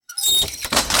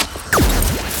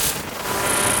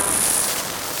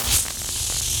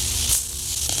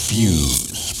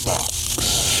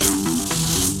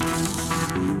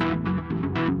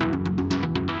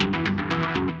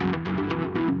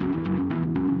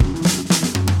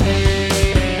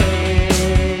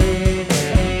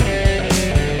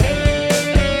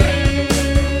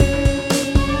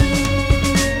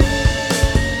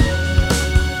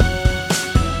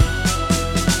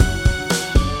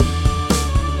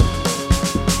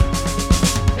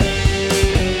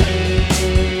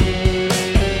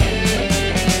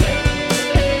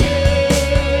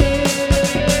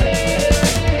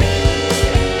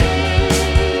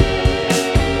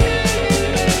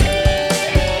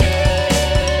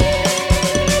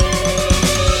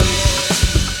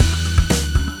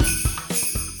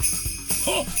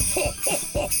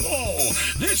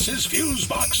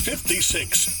Fusebox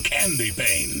 56 Candy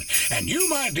Cane. And you,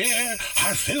 my dear,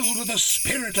 are filled with the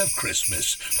spirit of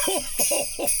Christmas.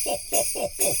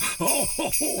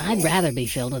 I'd rather be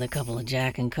filled with a couple of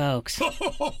Jack and Cokes.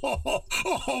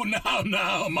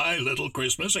 Now, my little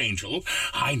Christmas angel.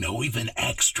 I know we've been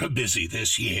extra busy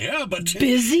this year, but...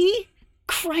 Busy?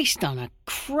 Christ on a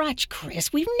crutch,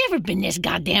 Chris. We've never been this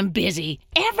goddamn busy.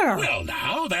 Ever. Well,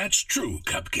 now, that's true,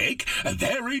 Cupcake.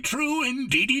 Very true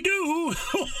indeedy-do.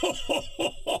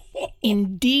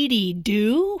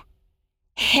 Indeedy-do?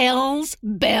 Hell's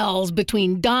bells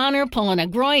between Donner pulling a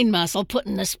groin muscle,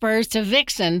 putting the spurs to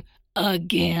Vixen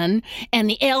again, and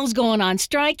the L's going on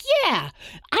strike. Yeah,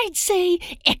 I'd say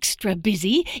extra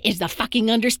busy is the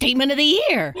fucking understatement of the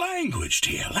year. Language,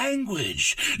 dear,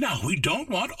 language. Now, we don't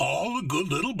want all the good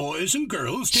little boys and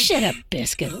girls to... Shut up,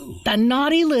 Biscuit. Oh. The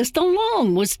naughty list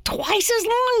alone was twice as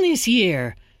long this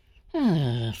year.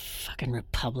 Fucking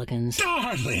Republicans.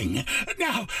 Darling,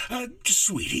 now,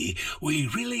 sweetie, we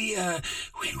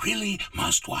really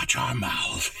must watch our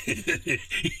mouth.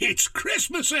 It's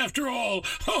Christmas after all.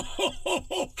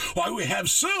 Why, we have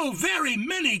so very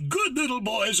many good little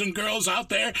boys and girls out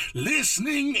there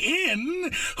listening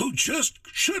in who just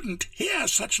shouldn't hear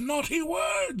such naughty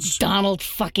words. Donald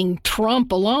fucking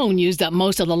Trump alone used up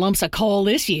most of the lumps of coal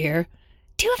this year.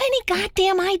 Do you have any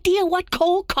goddamn idea what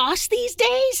coal costs these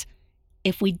days?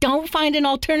 If we don't find an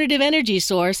alternative energy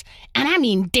source, and I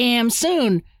mean damn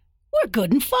soon, we're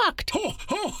good and fucked.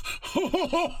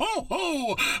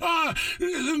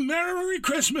 Merry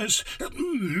Christmas.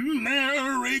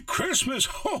 Merry Christmas.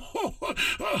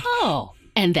 Oh,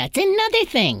 and that's another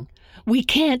thing. We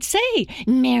can't say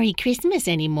Merry Christmas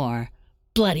anymore.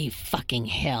 Bloody fucking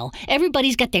hell.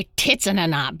 Everybody's got their tits in a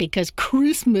knot because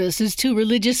Christmas is too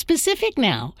religious specific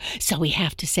now. So we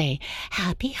have to say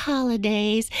Happy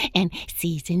Holidays and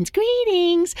Season's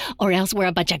Greetings, or else we're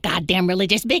a bunch of goddamn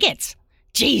religious bigots.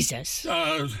 Jesus.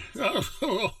 Oh,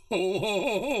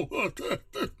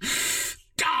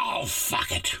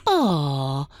 fuck it.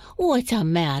 Oh, what's the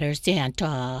matter,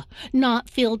 Santa? Not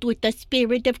filled with the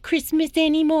spirit of Christmas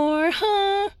anymore,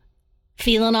 huh?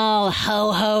 Feeling all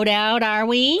ho-hoed out, are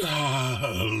we?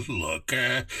 Look,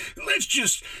 let's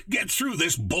just get through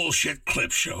this bullshit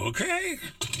clip show, okay?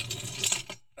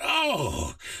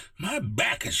 Oh, my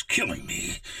back is killing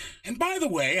me. And by the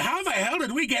way, how the hell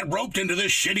did we get roped into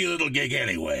this shitty little gig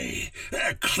anyway?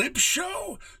 A clip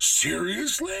show?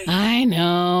 Seriously? I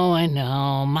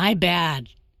know. My bad.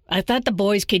 I thought the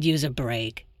boys could use a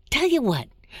break. Tell you what,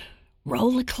 roll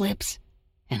the clips,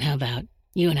 and how about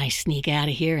you and I sneak out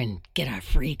of here and get our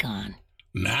freak on?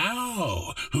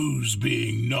 Now, who's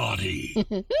being naughty?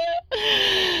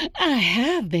 I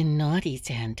have been naughty,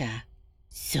 Santa.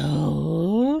 So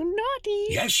naughty.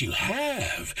 Yes, you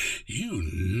have. You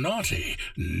naughty,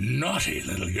 naughty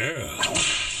little girl.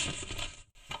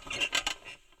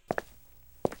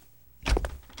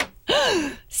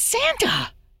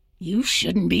 Santa! You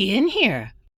shouldn't be in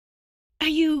here. Are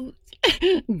you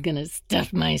gonna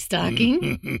stuff my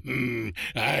stocking?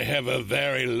 I have a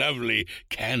very lovely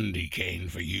candy cane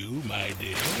for you, my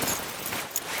dear.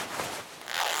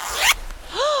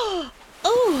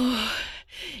 Oh,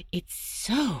 it's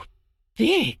so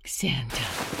big, Santa.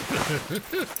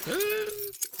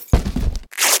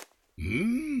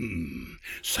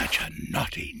 Such a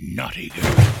naughty, naughty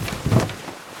girl.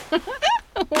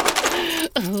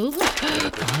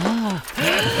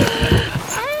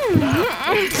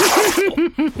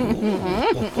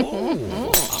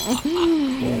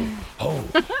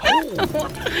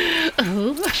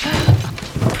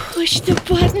 Push the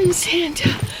button, Santa.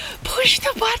 Push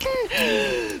the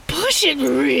button. Push it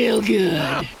real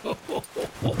good.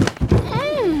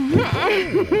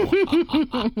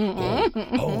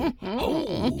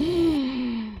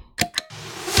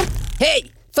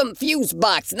 Hey, from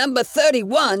Fusebox number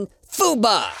 31,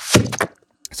 Fusebox.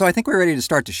 So I think we're ready to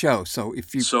start the show. So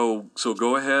if you So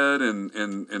go ahead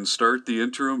and start the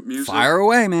intro music. fire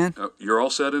away, man. You're all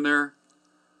set in there?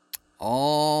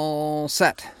 All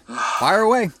set. Fire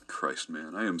away. Christ,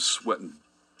 man, I am sweating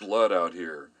blood out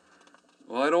here.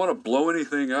 Well, I don't want to blow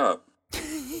anything up.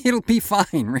 It'll be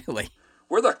fine, really.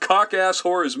 Where the cock-ass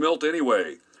whore is Milt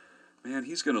anyway? Man,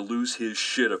 he's going to lose his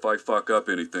shit if I fuck up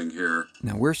anything here.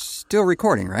 Now, we're still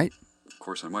recording, right? Of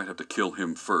course, I might have to kill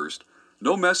him first.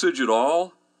 No message at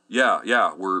all?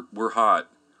 Yeah, we're hot.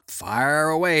 Fire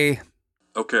away.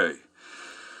 Okay.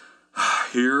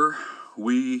 Here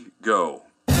we go.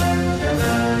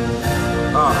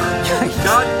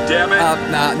 God damn it.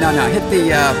 No. Hit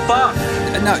the, Fuck.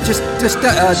 No, just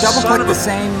double click the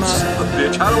same. Son of a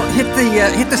bitch. How do I? Hit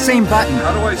the same button.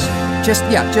 How do I? Just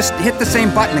hit the same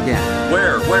button again.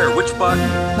 Where? Which button?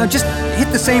 No, just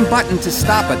hit the same button to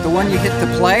stop it. The one you hit to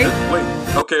play. Wait.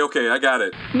 Okay, I got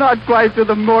it. Not quite to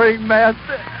the mooring mast.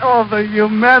 All the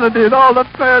humanity and all the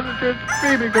passengers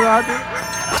screaming around it.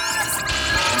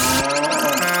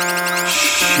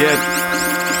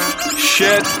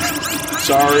 Shit.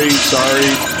 Sorry.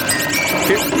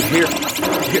 Here.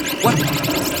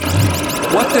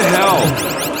 What the hell?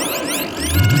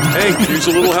 Hey, use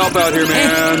a little help out here,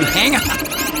 man. Hang on.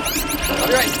 I'll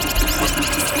be right.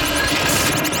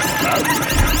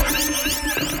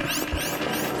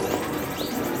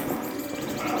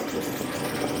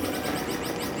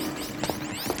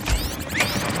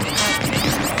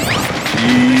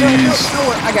 No,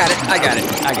 I got it.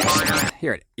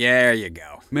 Here it is. There you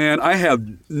go. Man, I have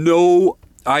no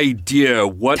idea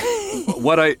what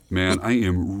Man, I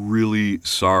am really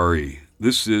sorry.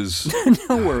 This is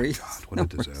No worries. God, what a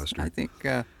disaster. I think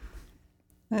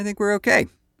we're okay.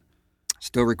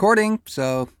 Still recording,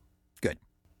 so good.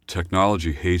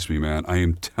 Technology hates me, man. I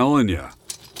am telling you.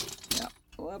 Yeah,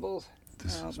 levels.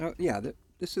 This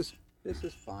is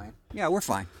fine. Yeah, we're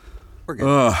fine. We're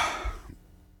good.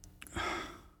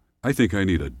 I think I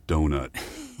need a donut.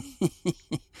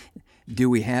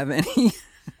 Do we have any?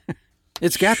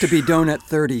 It's got to be donut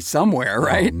 30 somewhere,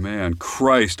 right? Oh, man,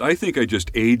 Christ. I think I just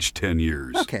aged 10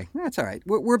 years. Okay, that's all right.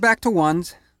 We're back to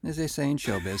ones, as they say in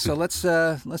showbiz. So let's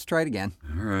try it again.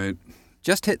 All right.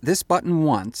 Just hit this button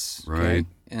once. Right. Okay,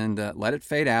 and let it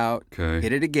fade out. Okay.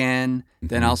 Hit it again.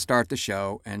 Then I'll start the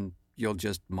show, and you'll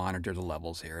just monitor the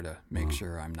levels here to make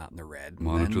sure I'm not in the red.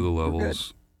 Monitor the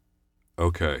levels.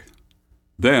 Okay.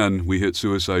 Then we hit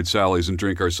Suicide Sally's and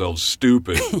drink ourselves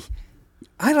stupid.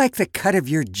 I like the cut of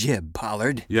your jib,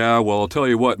 Pollard. Yeah, well, I'll tell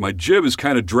you what. My jib is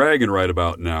kind of dragging right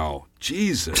about now.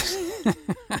 Jesus.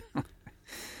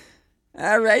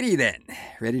 All righty then.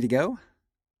 Ready to go?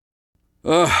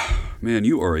 Man,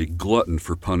 you are a glutton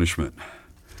for punishment.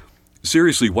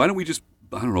 Seriously, why don't we just,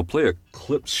 play a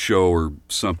clips show or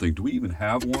something? Do we even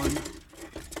have one?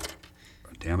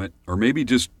 Damn it. Or maybe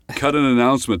just cut an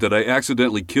announcement that I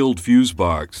accidentally killed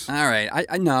Fusebox. All right. I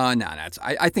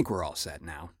think we're all set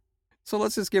now. So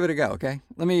let's just give it a go, okay?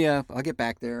 Let me, I'll get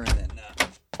back there and then,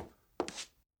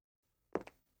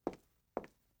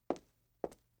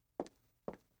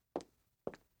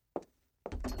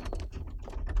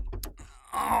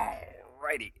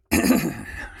 Alrighty.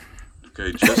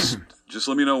 Okay, just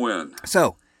let me know when.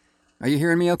 So, are you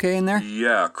hearing me okay in there?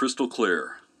 Yeah, crystal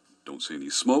clear. Don't see any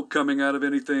smoke coming out of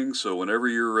anything, so whenever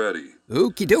you're ready.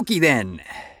 Okie dokie then.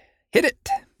 Hit it.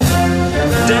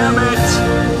 Damn it!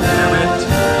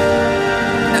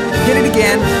 Hit it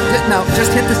again. No,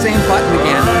 just hit the same button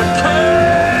again.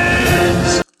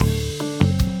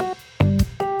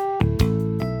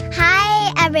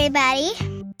 Hi, everybody.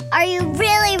 Are you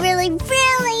really, really,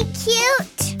 really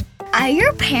cute? Are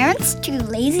your parents too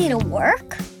lazy to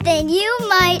work? Then you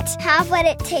might have what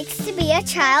it takes to be a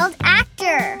child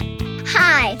actor.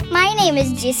 Hi, my name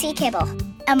is Juicy Kibble,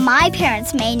 and my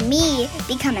parents made me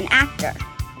become an actor.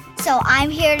 So I'm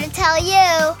here to tell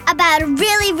you about a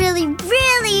really, really,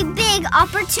 really big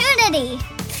opportunity.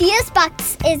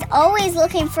 Fusebox is always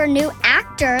looking for new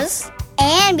actors,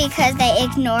 and because they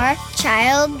ignore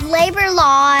child labor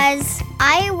laws,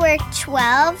 I work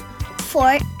 12,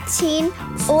 14,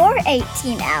 or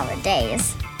 18-hour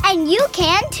days. And you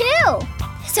can too.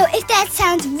 So if that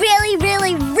sounds really,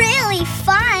 really, really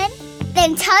fun,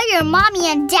 then tell your mommy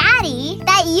and daddy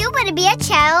that you want to be a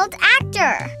child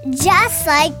actor, just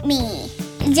like me.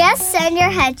 Just send your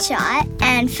headshot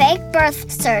and fake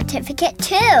birth certificate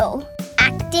too.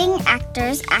 Acting,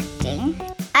 actors, acting.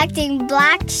 Acting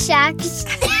Black Shack.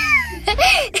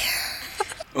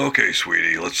 Okay,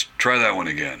 sweetie, let's try that one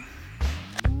again.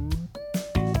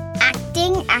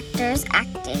 Acting, actors,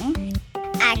 acting.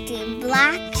 Acting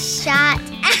Black Shot.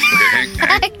 Okay,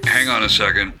 hang on a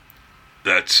second.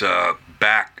 That's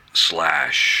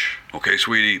backslash. Okay,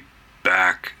 sweetie,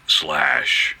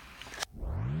 backslash.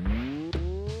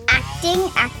 Acting,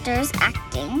 actors,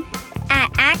 acting. At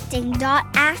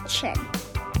acting.action.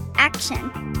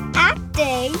 Action.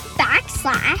 Acting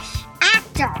backslash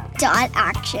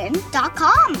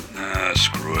actor.action.com.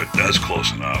 Screw it. That's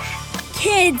close enough.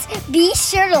 Kids, be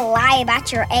sure to lie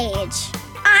about your age.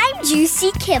 I'm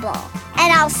Juicy Kibble,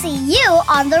 and I'll see you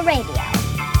on the radio.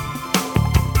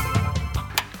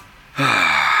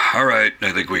 All right,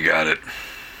 I think we got it.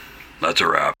 That's a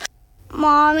wrap.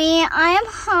 Mommy, I'm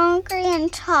hungry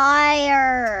and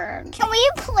tired. Can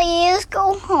we please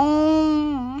go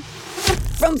home?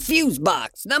 From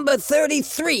Fusebox number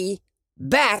 33,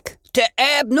 back to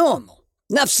abnormal.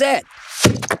 Enough said.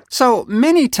 So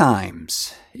many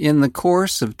times in the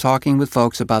course of talking with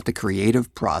folks about the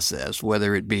creative process,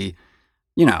 whether it be,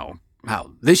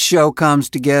 how this show comes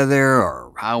together,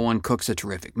 or how one cooks a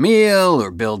terrific meal,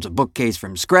 or builds a bookcase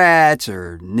from scratch,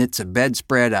 or knits a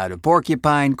bedspread out of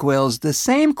porcupine quills, the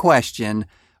same question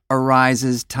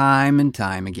arises time and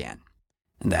time again.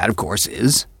 And that, of course,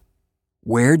 is,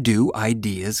 where do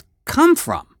ideas come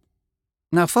from?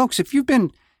 Now, folks, if you've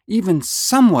been even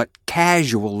somewhat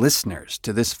casual listeners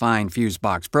to this fine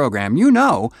Fusebox program, you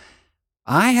know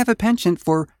I have a penchant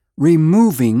for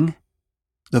removing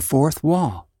the fourth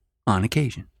wall on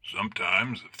occasion.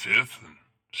 Sometimes the fifth and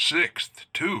sixth,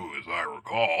 too, as I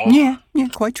recall. Yeah,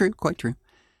 quite true.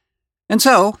 And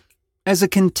so, as a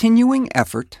continuing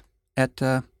effort at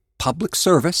public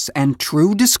service and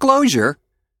true disclosure,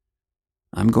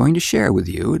 I'm going to share with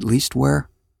you at least where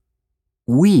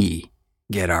we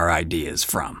get our ideas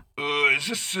from. Is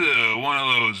this one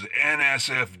of those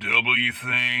NSFW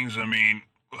things? I mean,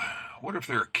 what if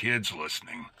there are kids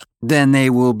listening? Then they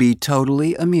will be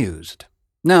totally amused.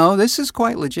 No, this is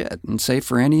quite legit and safe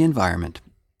for any environment.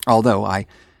 Although I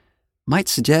might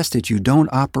suggest that you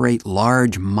don't operate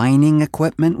large mining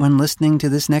equipment when listening to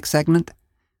this next segment,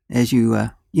 as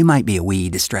you might be a wee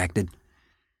distracted.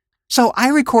 So I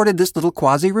recorded this little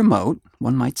quasi-remote,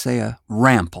 one might say a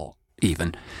rample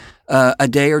even, a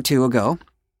day or two ago,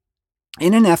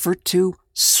 in an effort to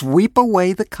sweep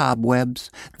away the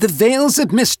cobwebs, the veils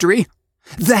of mystery,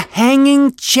 the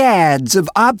hanging chads of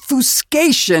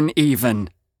obfuscation even,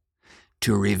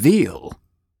 to reveal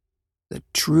the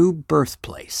true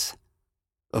birthplace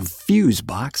of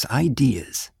Fusebox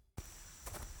ideas.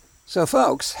 So,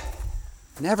 folks,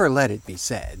 never let it be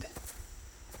said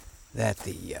that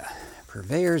the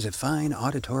purveyors of fine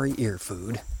auditory ear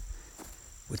food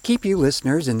would keep you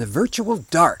listeners in the virtual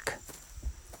dark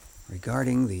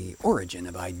regarding the origin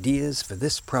of ideas for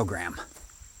this program.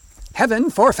 Heaven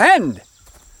forfend!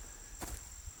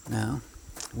 Now,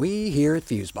 we here at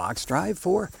Fusebox strive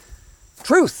for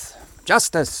truth,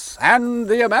 justice, and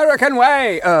the American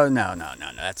way. No,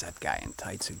 that's that guy in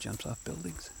tights who jumps off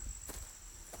buildings.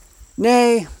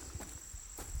 Nay,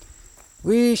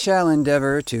 we shall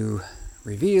endeavor to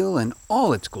reveal in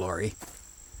all its glory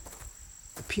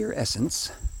the pure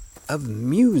essence of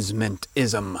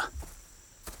musementism.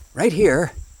 Right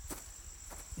here,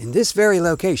 in this very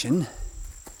location,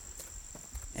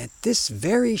 at this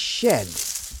very shed.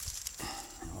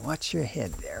 Watch your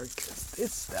head there, because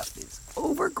this stuff is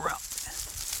overgrown.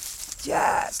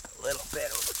 Just a little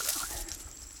bit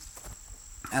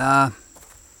overgrown.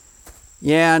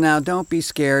 Yeah, now don't be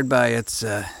scared by its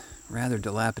rather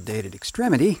dilapidated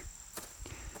extremity.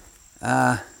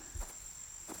 Pay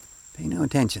no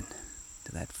attention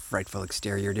to that frightful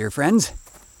exterior, dear friends.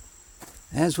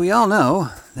 As we all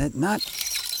know, that not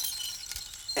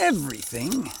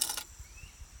everything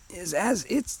is as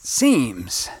it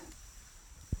seems.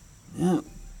 Now,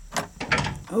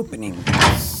 opening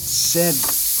said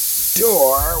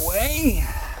doorway.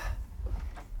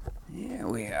 Here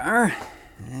we are.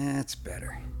 That's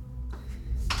better.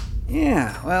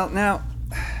 Yeah, well, now,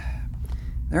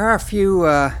 there are a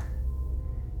few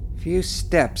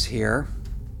steps here.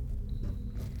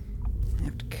 You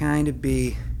have to kind of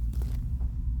be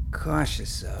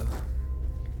cautious of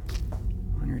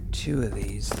one or two of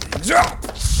these things.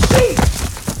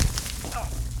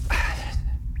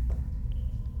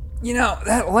 You know,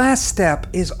 that last step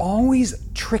is always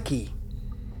tricky.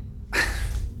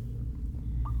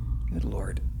 Good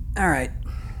Lord. All right,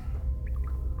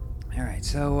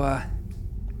 so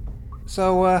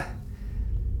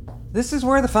this is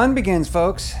where the fun begins,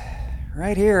 folks.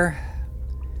 Right here.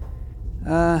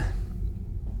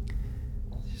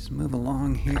 Just move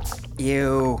along here.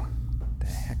 Ew. What the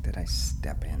heck did I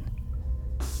step in?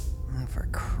 Oh, for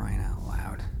crying out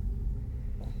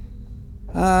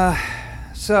loud.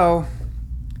 So,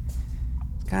 it's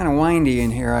kind of windy in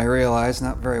here, I realize.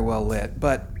 Not very well lit,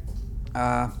 but,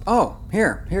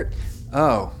 here.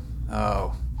 Oh,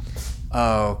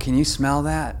 can you smell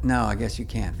that? No, I guess you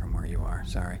can't from where you are,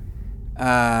 sorry.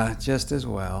 Just as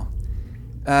well.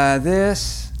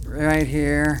 This right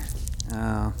here,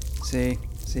 oh, see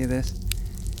this?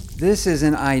 This is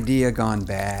an idea gone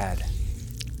bad.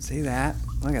 See that?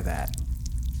 Look at that.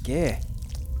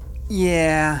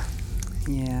 Yeah.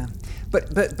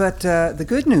 But the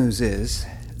good news is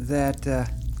that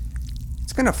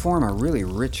it's going to form a really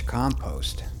rich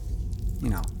compost,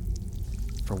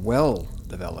 for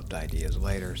well-developed ideas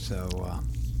later. So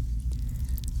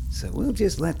we'll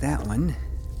just let that one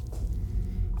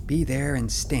be there and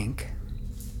stink.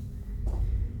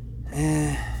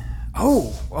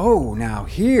 Now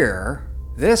here,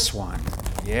 this one.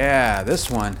 Yeah, this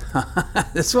one.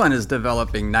 This one is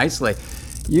developing nicely.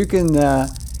 You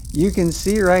can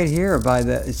see right here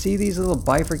see these little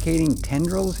bifurcating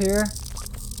tendrils here?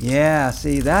 Yeah,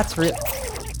 see, that's real.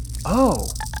 Oh,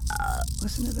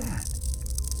 listen to that.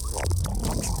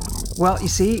 Well, you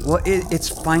see, it's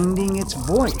finding its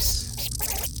voice.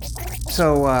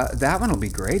 So that one will be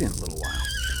great in a little while.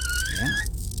 Yeah.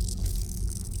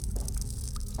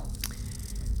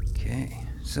 Okay,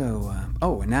 so,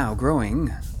 and now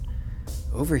growing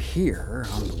over here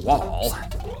on the wall.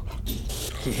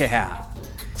 Yeah.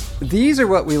 These are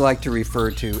what we like to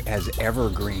refer to as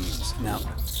evergreens. Now,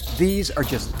 these are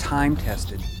just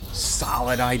time-tested,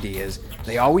 solid ideas.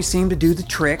 They always seem to do the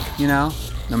trick, no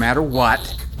matter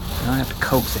what. You don't have to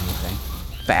coax anything.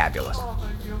 Fabulous. All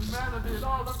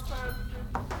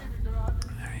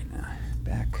right, now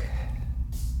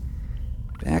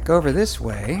back over this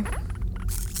way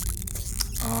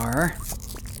are,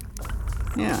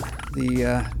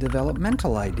 the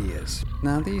developmental ideas.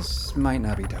 Now, these might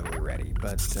not be totally ready,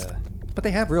 but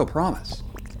they have real promise.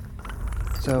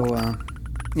 So,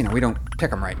 we don't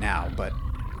pick them right now, but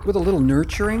with a little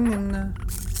nurturing and a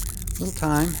little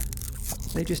time,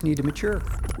 they just need to mature.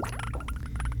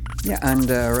 Yeah, and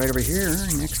right over here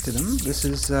next to them, this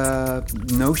is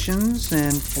notions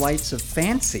and flights of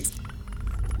fancy.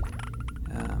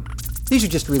 These are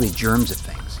just really germs of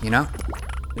things,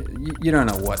 You don't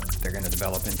know what they're going to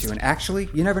develop into, and actually,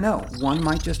 you never know. One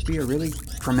might just be a really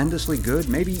tremendously good,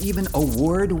 maybe even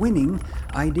award-winning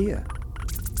idea.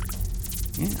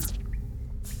 Yeah.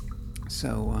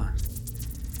 So,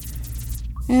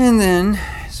 and then,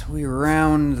 as we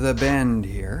round the bend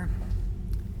here...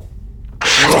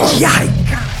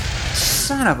 Yikes!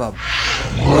 Son of a...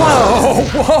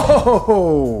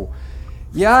 Whoa!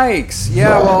 Yikes!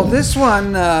 Yeah, well, this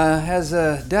one has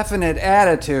a definite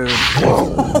attitude.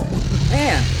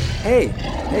 Man, hey.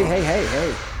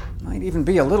 Might even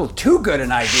be a little too good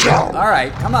an idea. All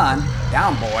right, come on.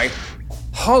 Down, boy.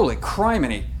 Holy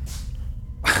criminy.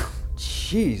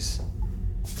 Jeez.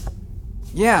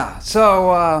 Yeah,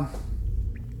 so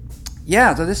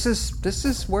this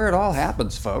is where it all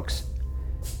happens, folks.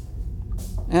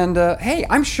 And, hey,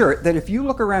 I'm sure that if you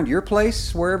look around your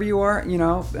place, wherever you are,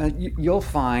 you'll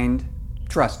find,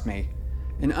 trust me,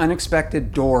 an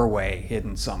unexpected doorway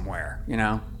hidden somewhere,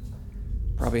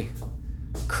 Probably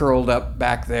curled up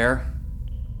back there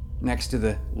next to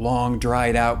the long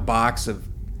dried out box of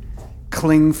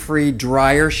cling-free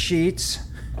dryer sheets.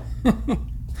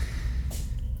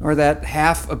 Or that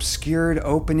half-obscured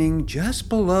opening just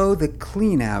below the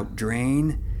clean-out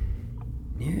drain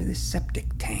near the septic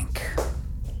tank.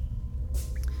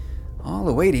 All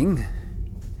awaiting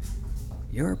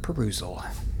your perusal.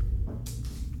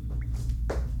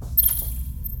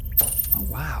 Oh,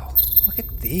 wow. Look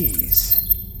at these.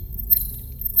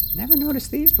 Never noticed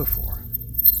these before.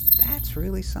 That's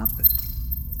really something.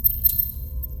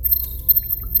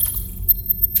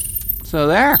 So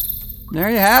there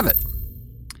you have it.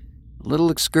 A little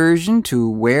excursion to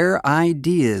where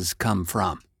ideas come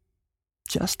from.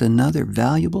 Just another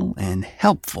valuable and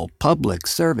helpful public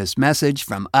service message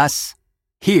from us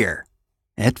here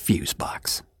at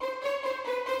Fusebox.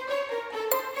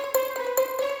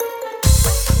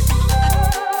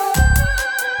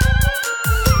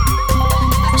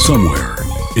 Somewhere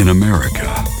in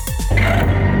America,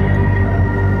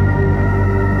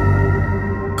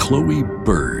 Chloe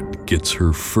Bird gets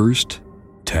her first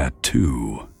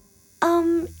tattoo.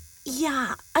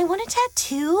 Yeah, I want a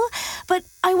tattoo, but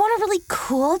I want a really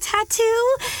cool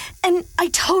tattoo, and I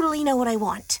totally know what I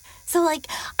want. So,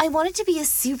 I want it to be a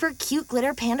super cute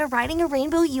glitter panda riding a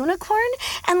rainbow unicorn,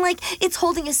 and, it's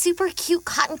holding a super cute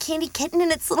cotton candy kitten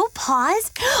in its little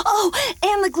paws. Oh,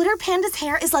 and the glitter panda's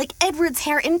hair is like Edward's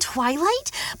hair in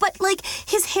Twilight, but,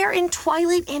 his hair in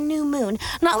Twilight and New Moon,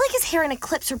 not like his hair in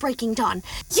Eclipse or Breaking Dawn.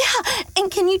 Yeah,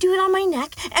 and can you do it on my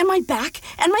neck, and my back,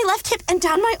 and my left hip, and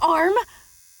down my arm?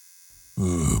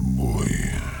 Oh, boy.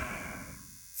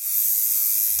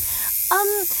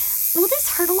 Will this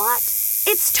hurt a lot?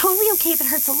 It's totally okay if it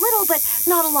hurts a little, but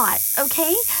not a lot,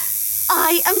 okay?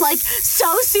 I am,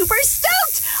 so super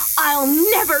stoked! I'll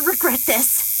never regret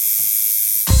this.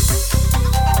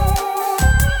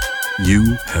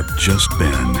 You have just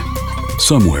been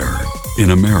somewhere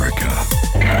in America.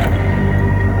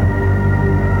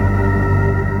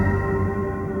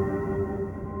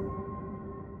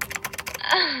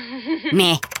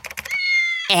 Meh.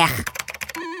 Ugh.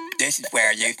 This is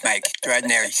where youth make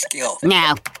extraordinary skill.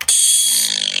 No.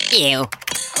 Ew.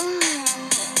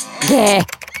 Bleh.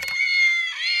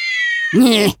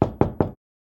 Meh.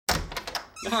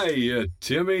 Hiya,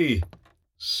 Timmy.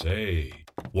 Say,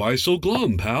 why so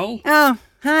glum, pal? Oh,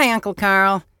 hi, Uncle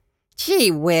Carl.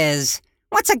 Gee whiz.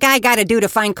 What's a guy gotta do to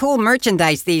find cool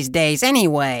merchandise these days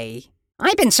anyway?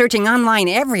 I've been searching online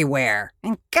everywhere,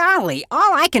 and golly,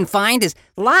 all I can find is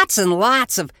lots and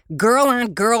lots of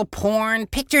girl-on-girl porn,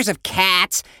 pictures of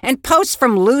cats, and posts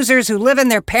from losers who live in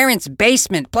their parents'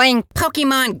 basement playing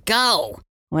Pokemon Go.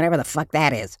 Whatever the fuck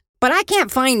that is. But I can't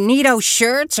find neato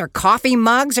shirts or coffee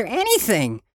mugs or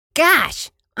anything. Gosh,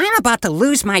 I'm about to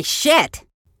lose my shit.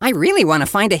 I really want to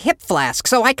find a hip flask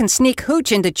so I can sneak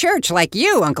hooch into church like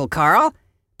you, Uncle Carl.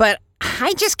 But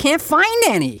I just can't find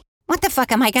any. What the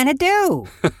fuck am I gonna do?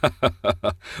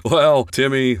 Well,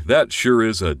 Timmy, that sure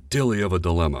is a dilly of a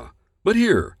dilemma. But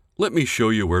here, let me show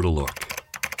you where to look.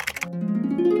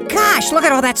 Gosh, look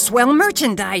at all that swell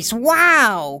merchandise.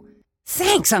 Wow.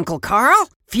 Thanks, Uncle Carl.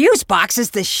 Fusebox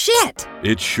is the shit.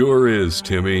 It sure is,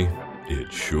 Timmy.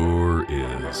 It sure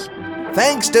is.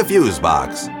 Thanks to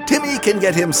Fusebox, Timmy can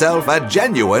get himself a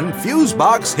genuine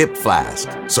Fusebox hip flask,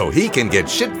 so he can get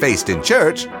shit-faced in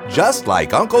church just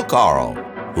like Uncle Carl,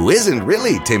 who isn't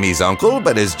really Timmy's uncle,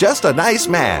 but is just a nice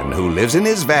man who lives in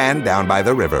his van down by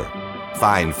the river.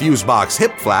 Find Fusebox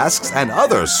hip flasks and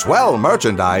other swell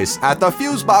merchandise at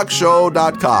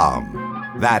thefuseboxshow.com.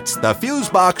 That's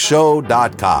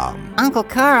thefuseboxshow.com. Uncle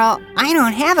Carl, I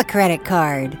don't have a credit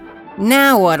card.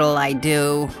 Now what'll I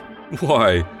do?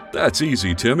 Why, that's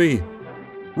easy, Timmy.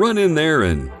 Run in there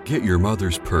and get your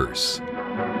mother's purse.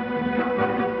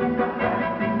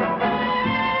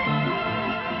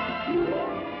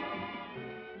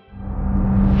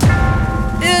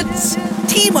 It's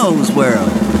Timo's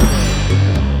World.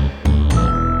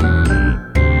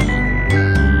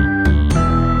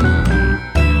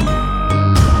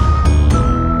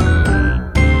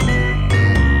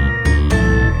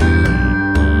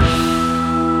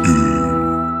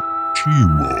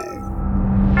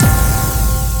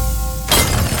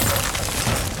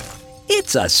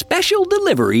 It's a special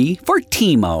delivery for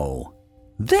Timo.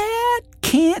 That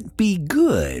can't be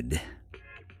good.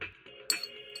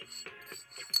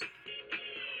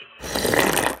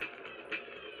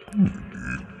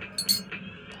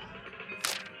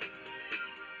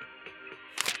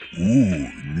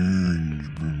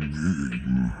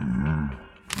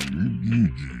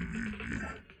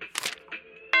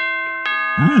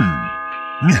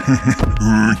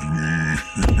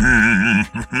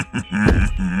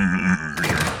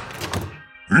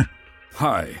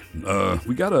 Hi,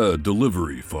 we got a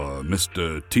delivery for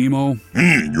Mr. Timo.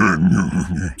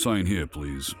 Sign here,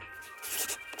 please.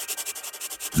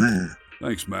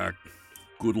 Thanks, Mac.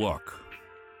 Good luck.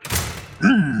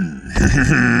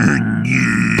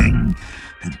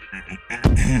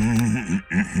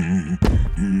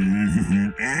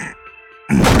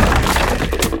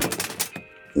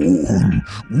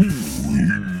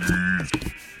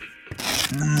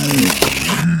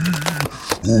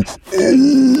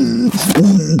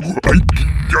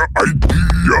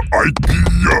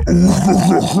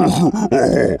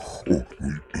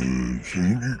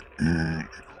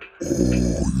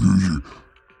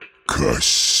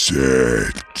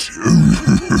 Cassette.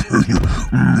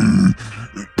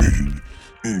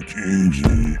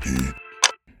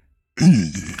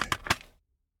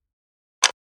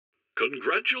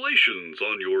 Congratulations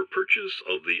on your purchase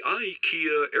of the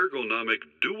IKEA ergonomic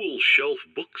dual shelf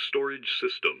book storage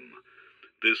system.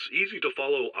 This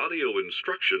easy-to-follow audio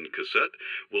instruction cassette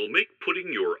will make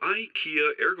putting your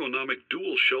IKEA ergonomic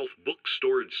dual shelf book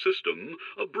storage system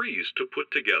a breeze to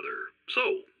put together.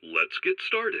 So, let's get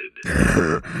started.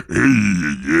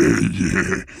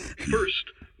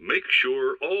 First, make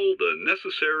sure all the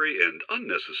necessary and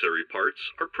unnecessary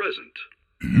parts are present.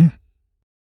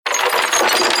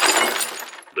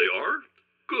 They are?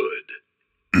 Good.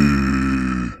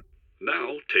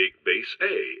 Now take base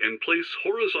A and place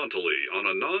horizontally on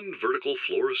a non-vertical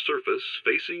floor surface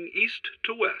facing east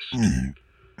to west.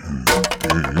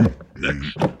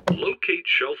 Next, locate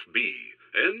shelf B,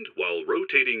 and while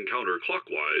rotating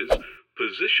counterclockwise,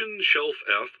 position shelf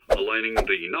F, aligning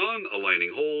the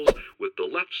non-aligning holes with the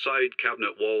left side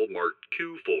cabinet wall marked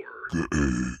Q4.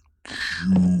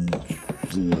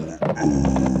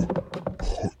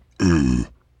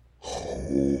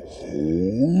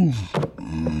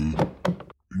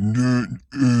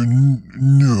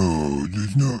 No,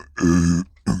 there's not.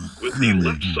 With the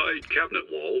left side cabinet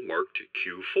wall marked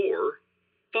Q4,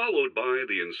 followed by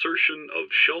the insertion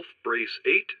of shelf brace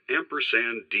 8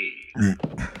 ampersand D.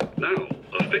 Now,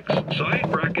 affix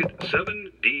side bracket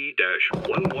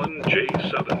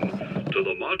 7D-11J7 to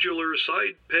the modular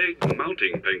side peg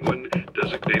mounting penguin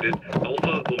designated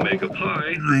Alpha Omega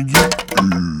Pi.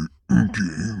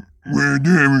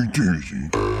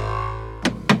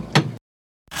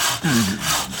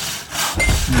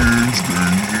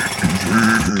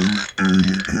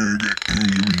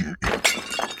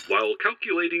 While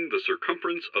calculating the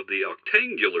circumference of the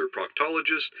octangular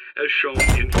proctologist as shown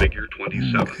in figure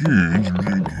 27.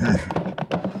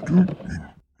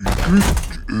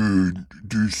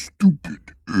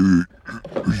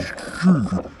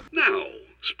 Now,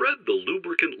 spread the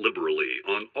lubricant liberally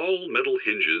on all metal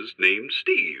hinges named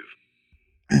Steve.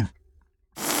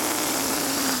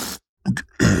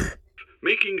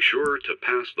 Making sure to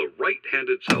pass the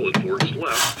right-handed salad forks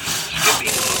left,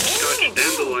 skipping hopscotch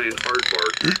dandelion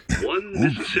aardvark 1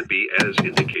 Mississippi as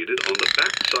indicated on the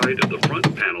back side of the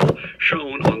front panel,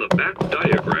 shown on the back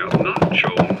diagram not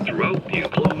shown throughout the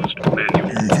enclosed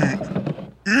manual.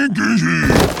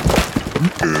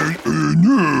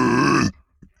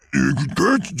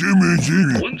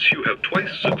 Once you have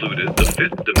twice secluded the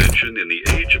 5th dimension in the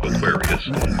age of Aquarius,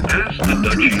 pass the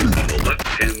duchy on the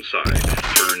left-hand side,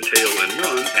 turn tail and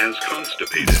run as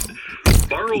constipated.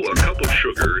 Borrow a cup of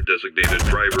sugar designated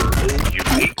driver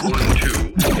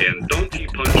OU812 and donkey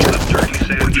punch the dirty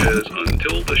Sanchez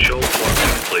until the shell locks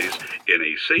in place in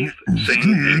a safe,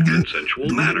 sane, and consensual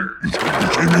manner.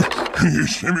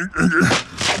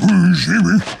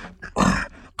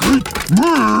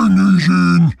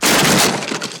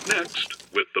 Next,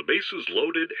 with the bases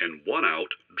loaded and 1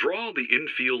 out, draw the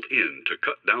infield in to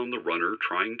cut down the runner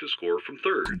trying to score from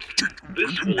third.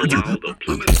 This will allow the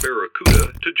Plymouth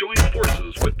Barracuda to join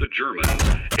forces with the Germans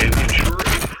and ensure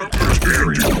a proper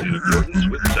bearing in accordance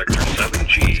with Sector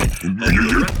 7G of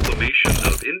the reclamation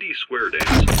of Indy Square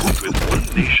Dance with One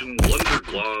Nation Blunder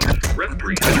Glob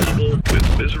reprehensible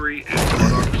with misery and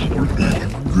buttocks for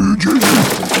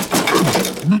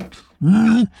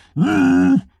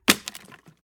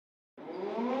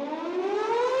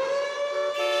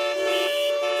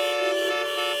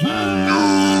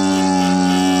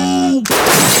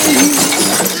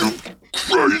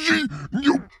Crazy!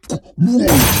 You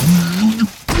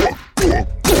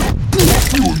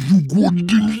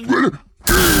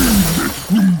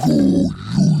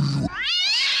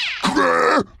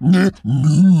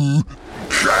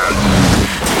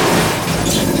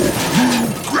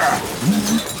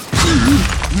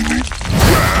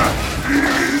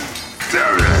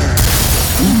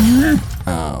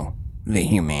Oh, the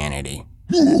humanity.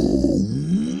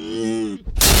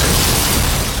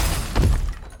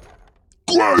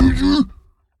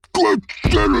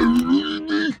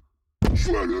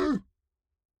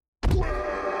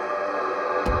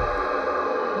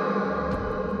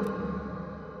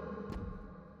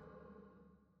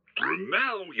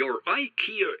 Now your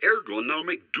IKEA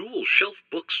ergonomic dual shelf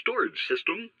book storage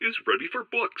system is ready for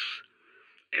books.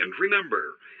 And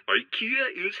remember,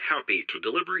 IKEA is happy to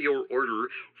deliver your order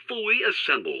fully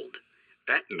assembled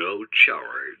at no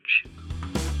charge.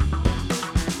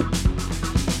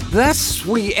 Thus,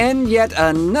 we end yet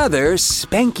another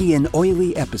spanky and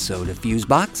oily episode of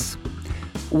Fusebox,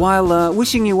 while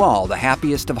wishing you all the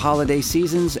happiest of holiday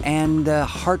seasons and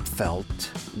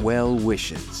heartfelt well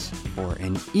wishes for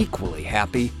an equally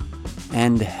happy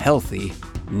and healthy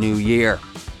new year.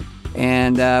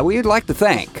 And we would like to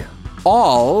thank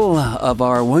all of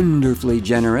our wonderfully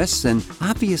generous and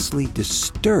obviously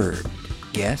disturbed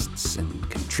guests and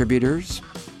contributors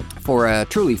for a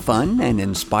truly fun and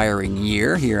inspiring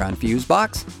year here on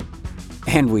Fusebox.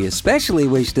 And we especially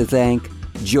wish to thank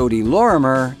Jody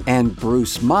Lorimer and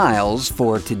Bruce Miles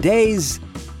for today's,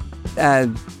 yeah?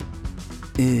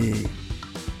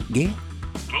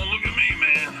 don't look at me,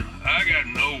 man. I got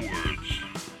no words.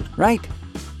 Right.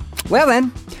 Well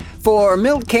then, for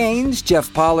Milt Keynes,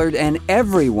 Jeff Pollard, and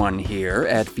everyone here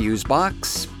at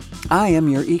Fusebox, I am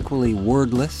your equally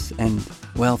wordless and,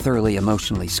 well, thoroughly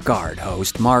emotionally scarred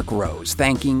host, Mark Rose,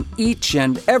 thanking each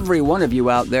and every one of you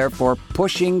out there for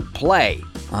pushing play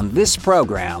on this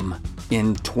program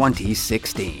in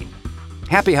 2016.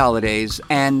 Happy holidays,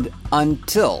 and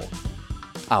until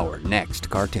our next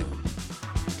cartoon.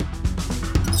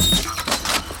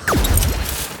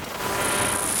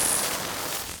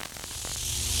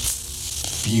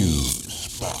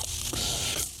 Fusebox.